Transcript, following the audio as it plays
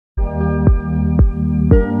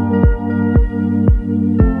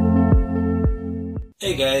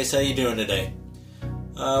Hey guys, how you doing today?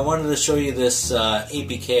 I wanted to show you this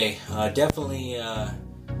APK. Definitely a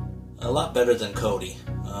lot better than Kodi.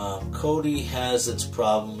 Kodi has its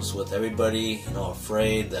problems with everybody,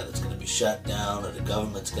 afraid that it's going to be shut down or the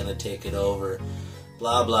government's going to take it over.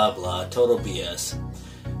 Blah blah blah. Total BS.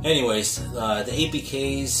 Anyways, the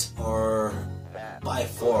APKs are by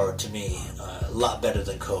far, to me, a lot better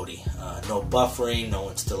than Kodi. No buffering, no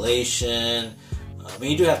installation.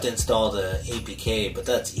 You do have to install the APK, but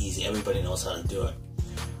that's easy. Everybody knows how to do it.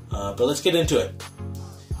 But let's get into it.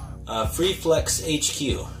 FreeFlex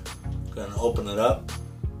HQ. Going to open it up.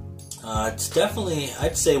 It's definitely,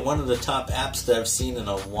 I'd say, one of the top apps that I've seen in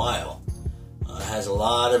a while. It has a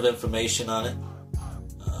lot of information on it.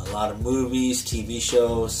 A lot of movies, TV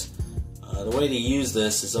shows. The way to use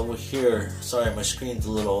this is over here. Sorry, my screen's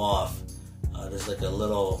a little off. There's like a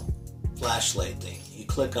little flashlight thing. You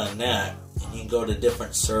click on that and you can go to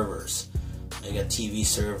different servers. You got TV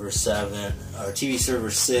server 7 or TV server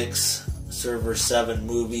 6, server 7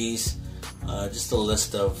 movies, just a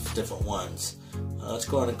list of different ones. Let's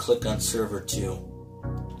go ahead and click on server 2.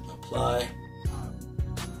 Apply.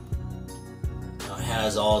 Now it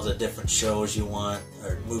has all the different shows you want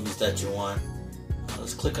or movies that you want.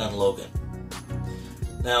 Let's click on login.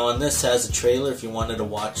 Now on this has a trailer if you wanted to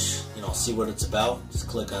watch, see what it's about. Just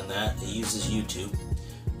click on that. It uses YouTube.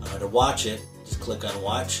 To watch it, just click on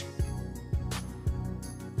watch.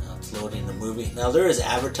 Now it's loading the movie. Now there is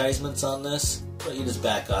advertisements on this, but you just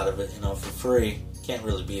back out of it, for free. Can't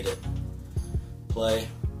really beat it. Play.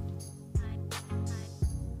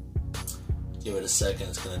 Give it a second,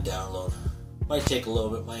 it's going to download. Might take a little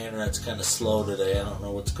bit. My internet's kind of slow today. I don't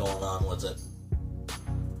know what's going on with it.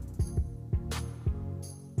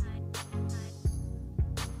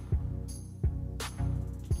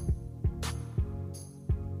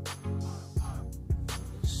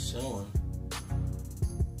 Showing.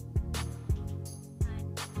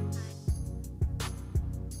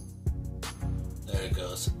 There it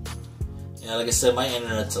goes. Yeah, like I said, my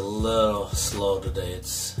internet's a little slow today.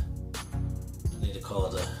 I need to call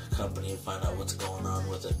the company and find out what's going on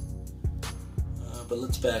with it. But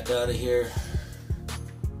let's back out of here.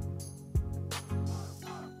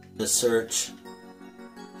 The search.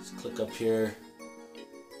 Just click up here.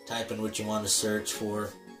 Type in what you want to search for.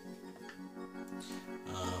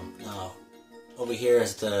 Now, over here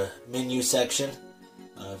is the menu section.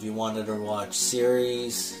 If you wanted to watch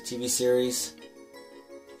series, TV series.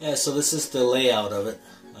 Yeah, so this is the layout of it.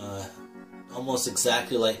 Almost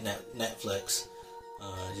exactly like Netflix.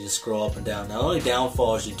 You just scroll up and down. Now, the only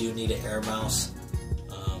downfall is you do need an air mouse.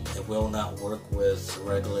 It will not work with a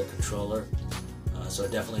regular controller. So I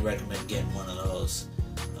definitely recommend getting one of those.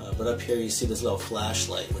 But up here you see this little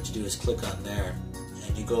flashlight. What you do is click on there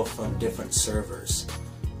and you go from different servers.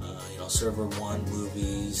 Server 1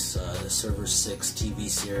 movies, server 6 TV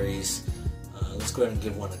series. Let's go ahead and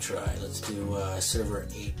give one a try. Let's do server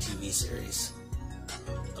 8 TV series.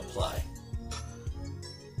 Apply.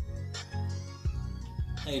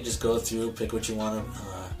 And you just go through, pick what you want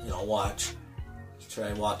to watch.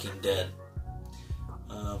 Try Walking Dead.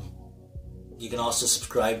 You can also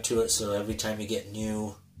subscribe to it, so every time you get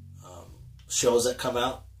new shows that come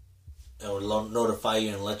out, it will notify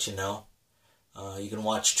you and let you know. You can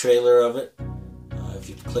watch trailer of it. If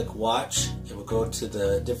you click watch, it will go to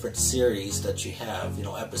the different series that you have,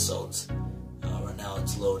 episodes. Right now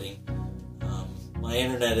it's loading. My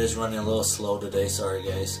internet is running a little slow today, sorry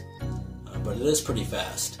guys. But it is pretty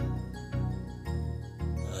fast.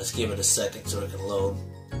 Let's give it a second so it can load.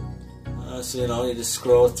 So you just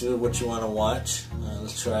scroll through what you want to watch.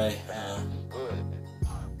 Let's try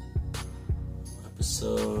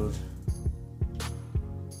episode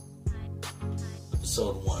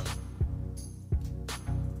 1.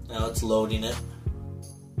 Now it's loading it.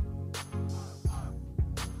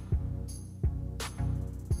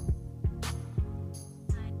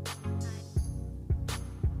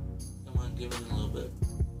 Come on, give it a little bit.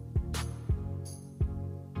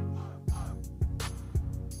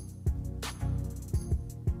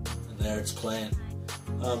 And there it's playing.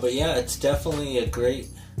 But yeah, it's definitely a great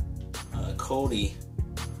Kodi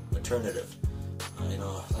alternative.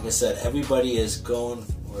 Like I said, everybody is going,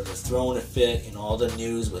 or they're throwing a fit, all the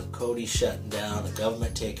news with Kodi shutting down, the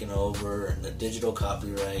government taking over, and the digital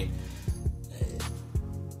copyright.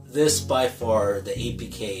 This, by far, the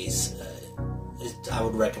APKs, I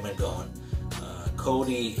would recommend going.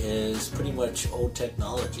 Kodi is pretty much old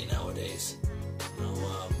technology nowadays.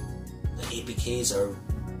 The APKs are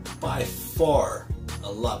by far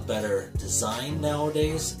a lot better designed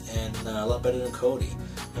nowadays and a lot better than Kodi.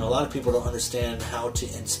 A lot of people don't understand how to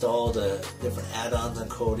install the different add-ons on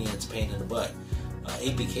Kodi, and it's a pain in the butt.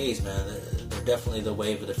 APKs, man, they're definitely the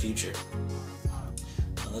wave of the future.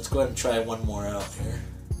 Let's go ahead and try one more out here.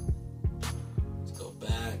 Let's go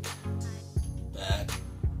back.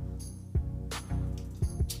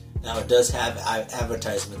 Now it does have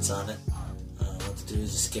advertisements on it. What to do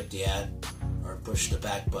is just skip the ad or push the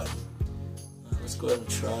back button. Let's go ahead and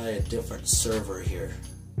try a different server here.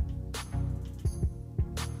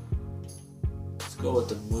 Let's go with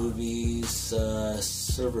the movies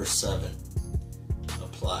server 7.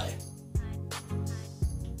 Apply.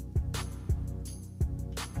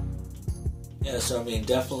 Yeah, so I mean,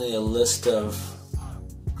 definitely a list of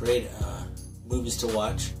great movies to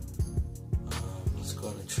watch. Let's go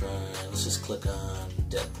ahead and try. Let's just click on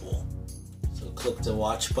Deadpool. So click the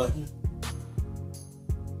watch button.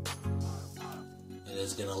 It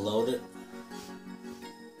is going to load it.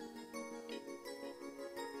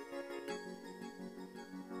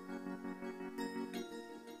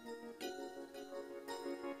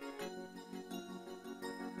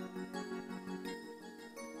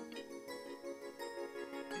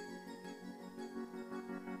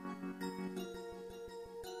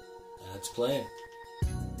 It's playing.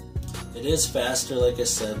 It is faster, like I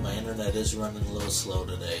said. My internet is running a little slow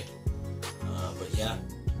today, but yeah.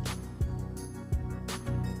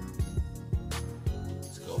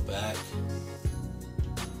 Let's go back.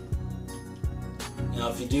 Now,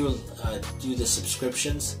 if you do the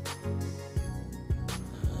subscriptions,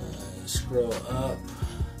 you scroll up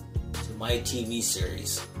to My TV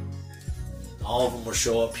series. All of them will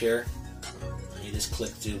show up here. You just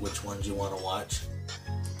click through which ones you want to watch.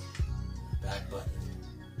 Back button.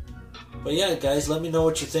 But yeah, guys, let me know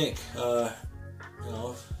what you think. Do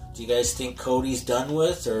you guys think Kodi's done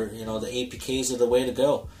with, or the APKs are the way to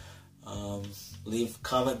go? Leave a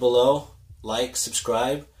comment below, like,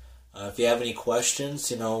 subscribe. If you have any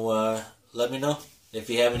questions, let me know. If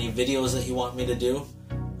you have any videos that you want me to do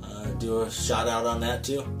a shout out on that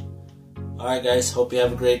too. Alright guys, hope you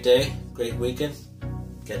have a great day, great weekend.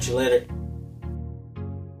 Catch you later.